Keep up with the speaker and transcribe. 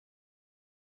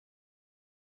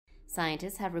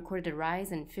Scientists have recorded a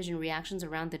rise in fission reactions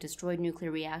around the destroyed nuclear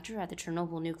reactor at the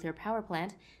Chernobyl Nuclear Power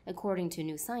Plant, according to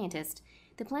New Scientist.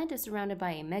 The plant is surrounded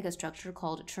by a megastructure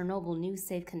called Chernobyl New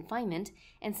Safe Confinement,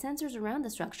 and sensors around the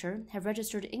structure have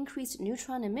registered increased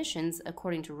neutron emissions,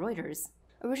 according to Reuters.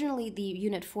 Originally, the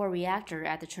Unit 4 reactor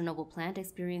at the Chernobyl plant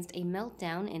experienced a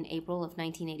meltdown in April of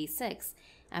 1986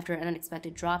 after an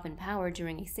unexpected drop in power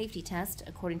during a safety test,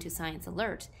 according to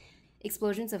Sciencealert.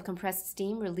 Explosions of compressed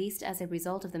steam released as a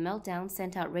result of the meltdown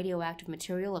sent out radioactive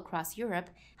material across Europe,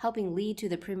 helping lead to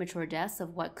the premature deaths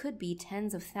of what could be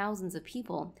tens of thousands of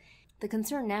people. The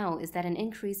concern now is that an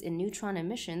increase in neutron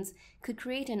emissions could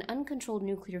create an uncontrolled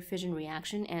nuclear fission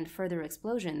reaction and further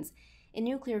explosions. In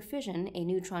nuclear fission, a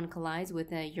neutron collides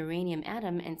with a uranium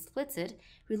atom and splits it,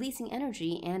 releasing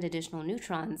energy and additional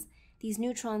neutrons. These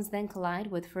neutrons then collide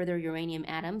with further uranium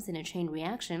atoms in a chain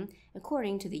reaction,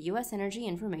 according to the U.S. Energy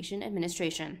Information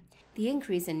Administration. The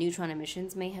increase in neutron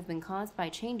emissions may have been caused by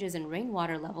changes in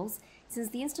rainwater levels since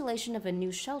the installation of a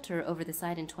new shelter over the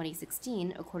site in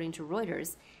 2016, according to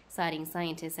Reuters, citing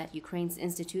scientists at Ukraine's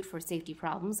Institute for Safety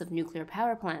Problems of Nuclear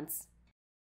Power Plants.